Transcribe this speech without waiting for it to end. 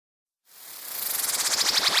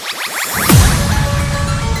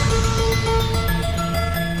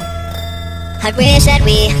I wish that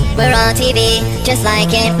we were on TV, just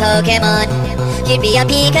like in Pokemon. You'd be a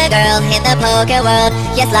Pika girl in the Poke world.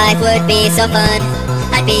 Yes, life would be so fun.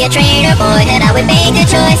 I'd be a trainer boy and I would make the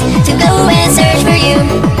choice to go and search for you.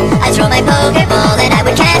 I'd throw my Pokeball and I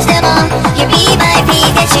would catch them all. You'd be my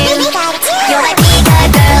Pikachu. You're my Pika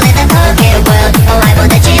girl in the Poke world. Oh, I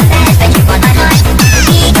want the gym badge, but you want my heart.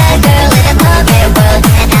 Pika girl in the Poke world,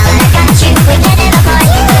 and now that I got you, we can never part.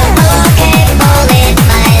 The Pokeball in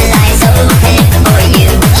my life's open for you.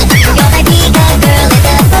 You're my Pika girl in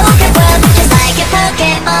the Poke world, just like a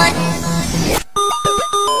Pokemon.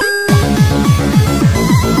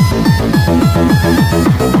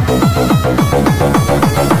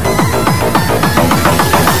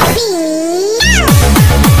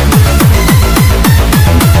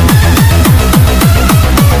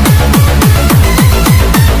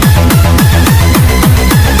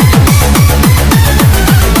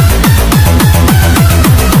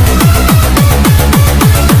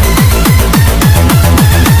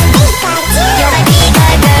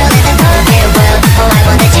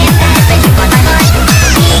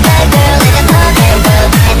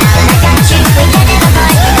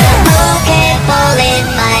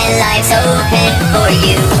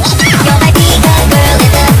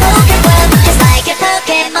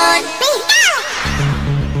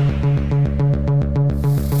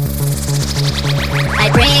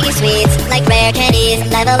 Sweets like rare candies,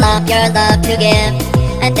 level up your love to give,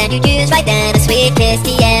 and then you use right then a sweet kiss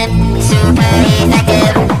DM. Super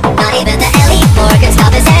effective. Not even the elite four can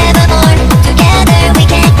stop us evermore. Together we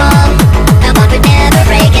can crawl. Our bond would never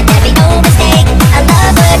break and there'd be no mistake. Our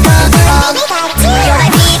love would conquer all. You're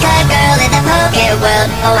my Pika girl in the Poke world.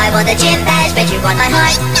 Oh, I want the gym badge, but you want my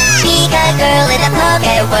heart. Pika girl in the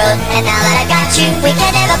Poke world, and now that I've got you, we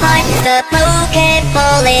can never part. The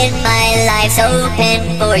Pokeball in my life's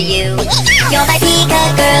open for you. You're my Pika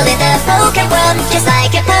girl in the Poke world, just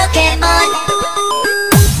like a Pokemon.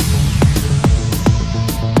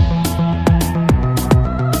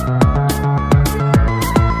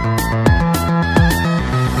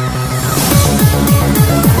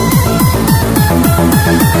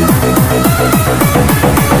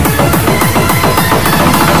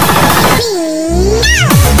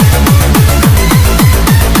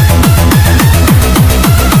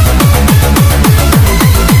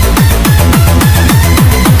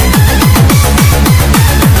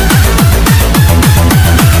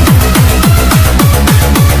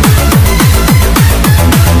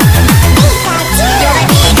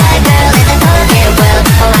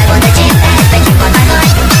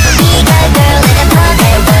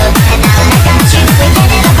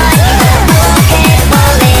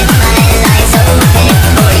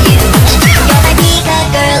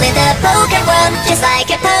 Just like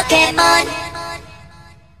a Pokemon.